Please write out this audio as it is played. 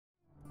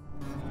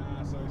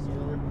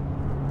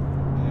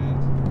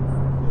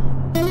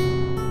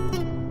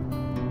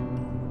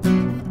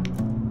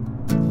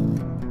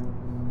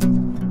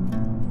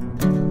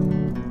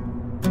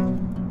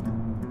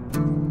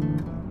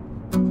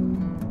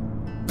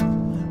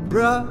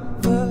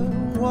Brother,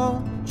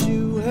 won't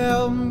you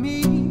help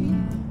me?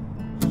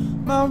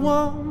 My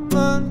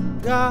woman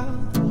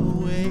got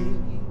away,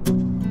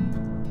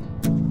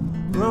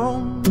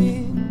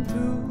 roaming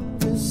through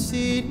the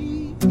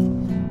city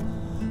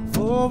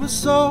for a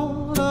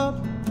soul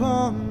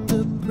upon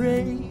the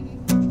prey.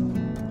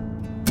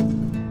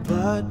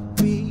 But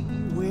be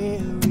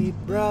wary,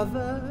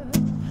 brother,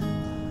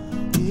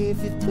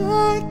 if you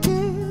think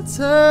it's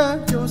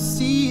her you're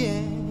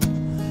seeing,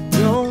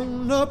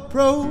 don't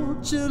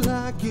approach her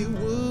like you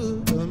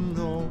would a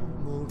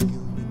normal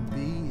human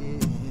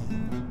being.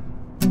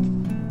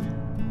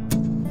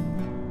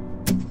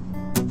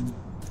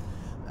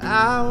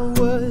 I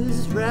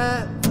was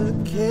rather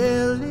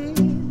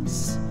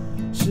careless,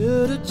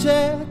 should've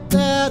checked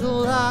that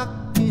lock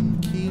and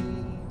key,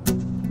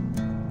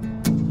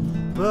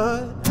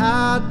 but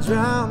I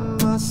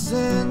drowned my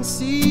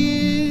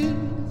senses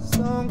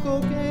on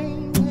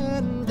cocaine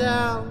and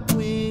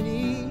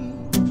Dalwhinnie.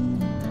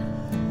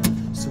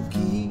 So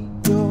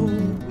keep your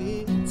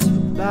wits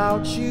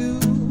about you,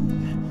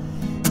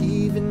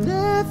 even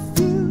if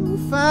you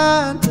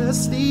find her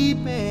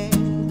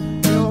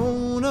sleeping.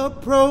 Don't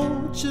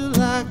approach her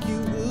like you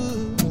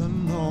would a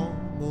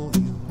normal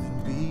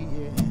human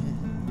being.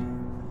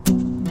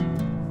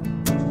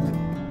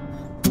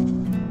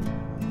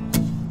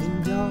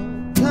 And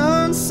don't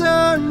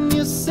concern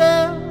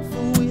yourself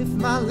with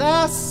my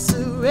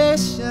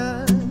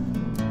lacerations.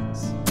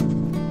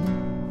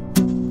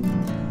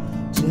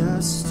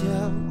 Just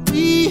help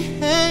me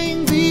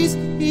hang these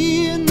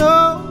here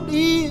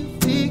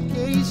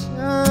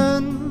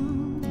notifications.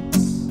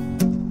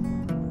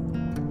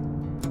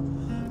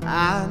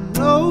 I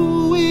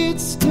know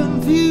it's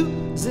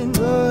confusing,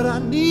 but I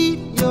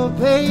need your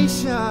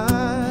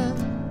patience,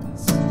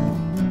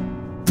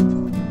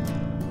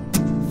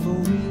 for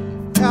we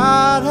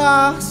got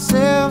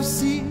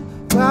ourselves here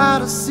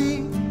quite a situation.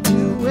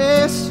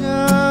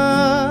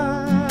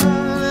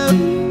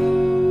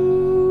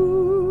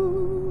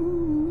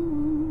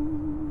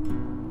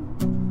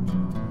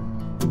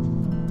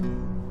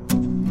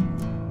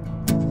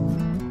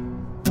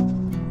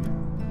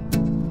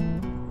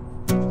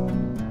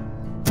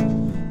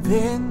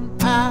 Then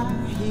I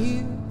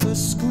hear her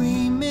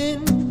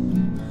screaming,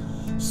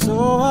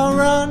 so I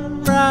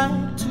run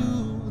right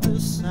to the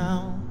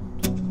sound.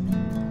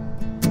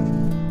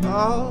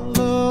 All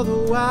of the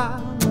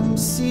while I'm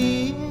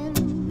seeing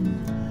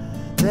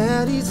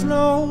that he's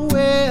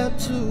nowhere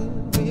to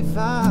be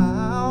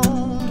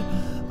found,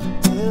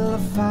 until I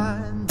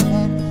find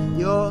that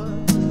you're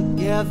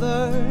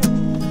together.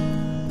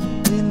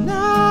 Then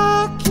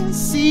I can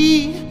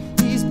see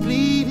he's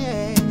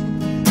bleeding,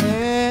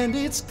 and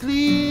it's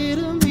clear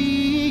to me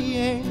he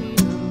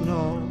ain't a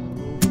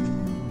normal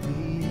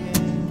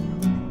being.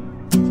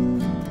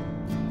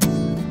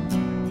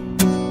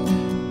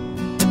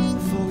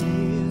 For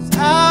years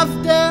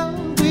I've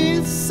dealt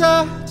with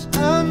such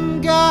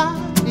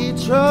ungodly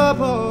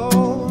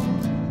trouble,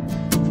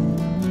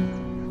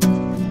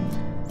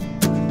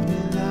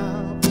 and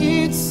now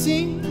it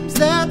seems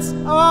that's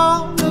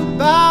all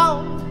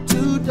about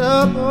to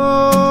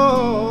double.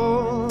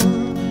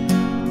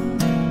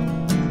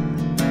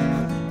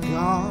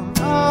 Gone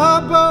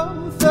are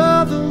both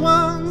of the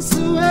ones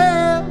who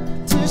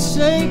helped to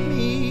shape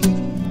me,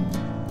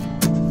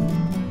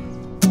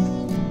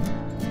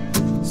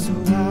 so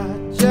I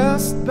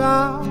just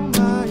bow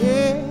my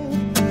head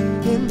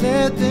and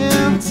let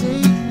them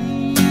take me.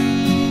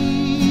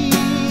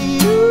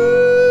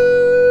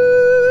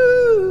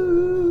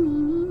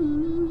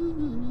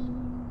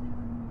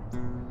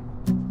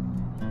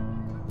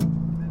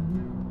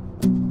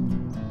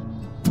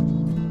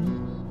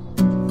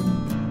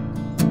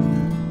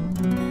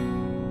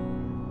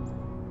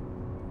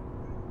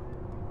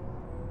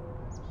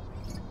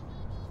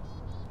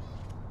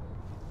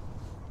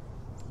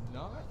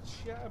 Not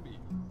shabby.